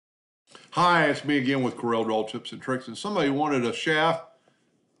Hi, it's me again with Corel Draw Tips and Tricks, and somebody wanted a shaft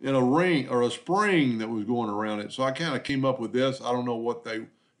and a ring or a spring that was going around it. So I kind of came up with this. I don't know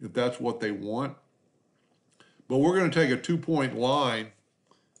if that's what they want, but we're going to take a 2-point line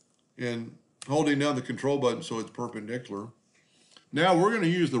and holding down the control button so it's perpendicular. Now we're going to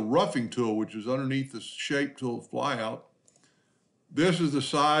use the roughing tool, which is underneath the shape tool flyout. This is the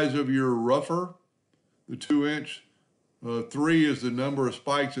size of your rougher, the 2-inch. 3 is the number of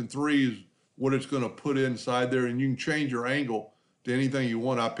spikes, and 3 is what it's going to put inside there. And you can change your angle to anything you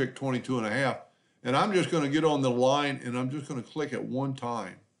want. I picked 22.5. And I'm just going to get on the line, and I'm just going to click at one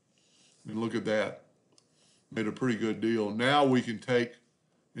time. And look at that. Made a pretty good deal. Now we can take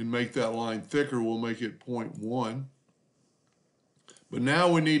and make that line thicker. We'll make it 0.1. But now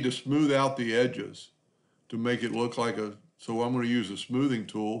we need to smooth out the edges to make it look like a, so I'm going to use the smoothing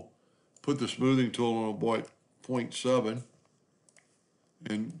tool. Put the smoothing tool on about 0.7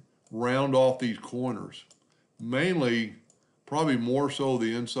 and round off these corners. Mainly, probably more so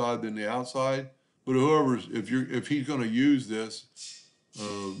the inside than the outside, but if he's going to use this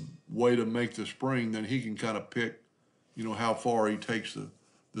way to make the spring, then he can kind of pick, how far he takes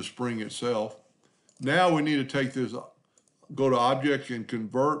the spring itself. Now we need to take this, go to object and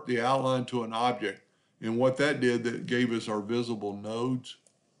convert the outline to an object. And what that did, that gave us our visible nodes.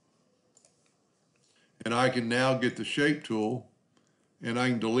 And I can now get the shape tool and I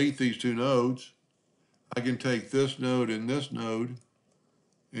can delete these two nodes. I can take this node and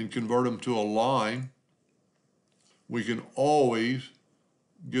convert them to a line. We can always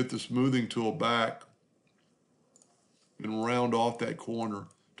get the smoothing tool back and round off that corner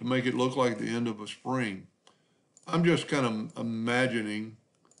to make it look like the end of a spring. I'm just kind of imagining,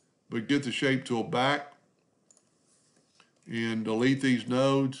 but get the shape tool back and delete these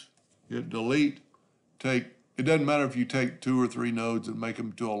nodes. Hit delete. It doesn't matter if you take 2 or 3 nodes and make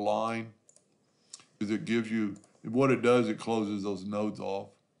them to a line, because it gives you, what it does, it closes those nodes off.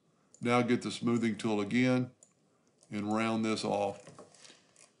 Now get the smoothing tool again and round this off.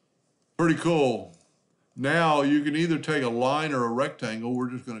 Pretty cool. Now you can either take a line or a rectangle.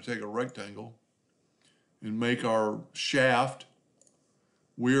 We're just going to take a rectangle and make our shaft.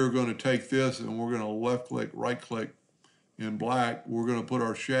 We are going to take this and we're going to left click, right click in black. We're going to put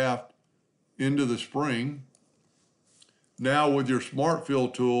our shaft into the spring. Now with your Smart Fill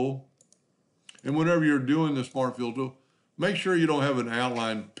tool, and whenever you're doing the Smart Fill tool, make sure you don't have an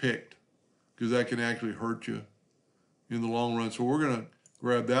outline picked, because that can actually hurt you in the long run. So we're going to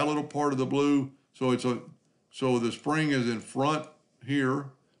grab that little part of the blue. So the spring is in front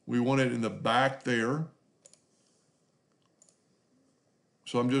here. We want it in the back there.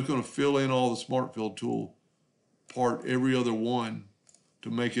 So I'm just going to fill in all the Smart Fill tool part, every other one,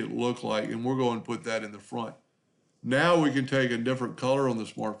 to make it look like, and we're going to put that in the front. Now we can take a different color on the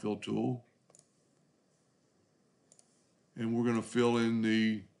Smart Fill tool, and we're going to fill in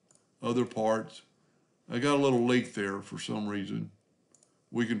the other parts. I got a little leak there for some reason.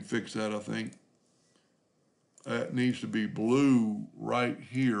 We can fix that, I think. That needs to be blue right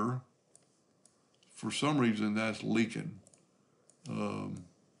here. For some reason, that's leaking. Let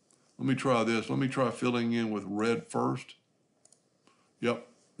me try this. Let me try filling in with red first. Yep,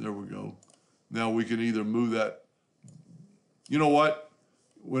 there we go. Now we can either move that. You know what?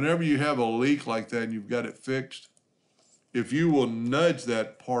 Whenever you have a leak like that and you've got it fixed, if you will nudge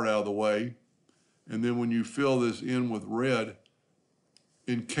that part out of the way, and then when you fill this in with red,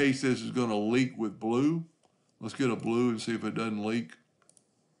 in case this is going to leak with blue, let's get a blue and see if it doesn't leak.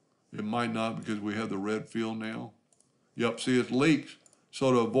 It might not, because we have the red fill now. Yep, see, it leaks.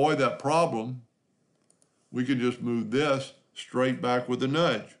 So to avoid that problem, we can just move this straight back with a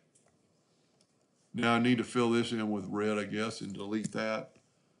nudge. Now I need to fill this in with red, I guess, and delete that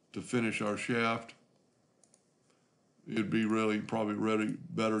to finish our shaft. It'd be probably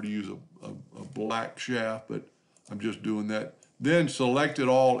better to use a black shaft, but I'm just doing that. Then select it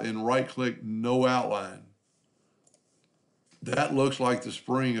all and right-click No Outline. That looks like the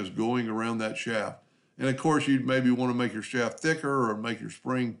spring is going around that shaft. And of course, you'd maybe want to make your shaft thicker or make your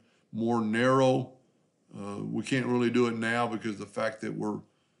spring more narrow. We can't really do it now because of the fact that we're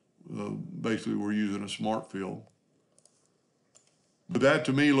using a Smart Fill. But that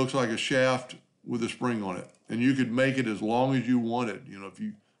to me looks like a shaft with a spring on it. And you could make it as long as you wanted. If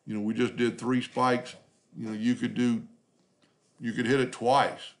we just did 3 spikes, you could hit it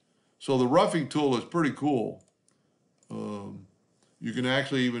twice. So the roughing tool is pretty cool. You can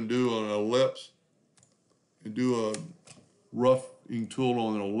actually even do an ellipse and do a roughing tool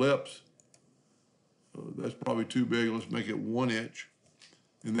on an ellipse. That's probably too big. Let's make it 1 inch.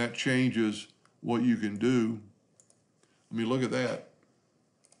 And that changes what you can do. I mean, look at that.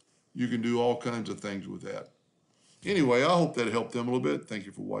 You can do all kinds of things with that. Anyway, I hope that helped them a little bit. Thank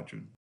you for watching.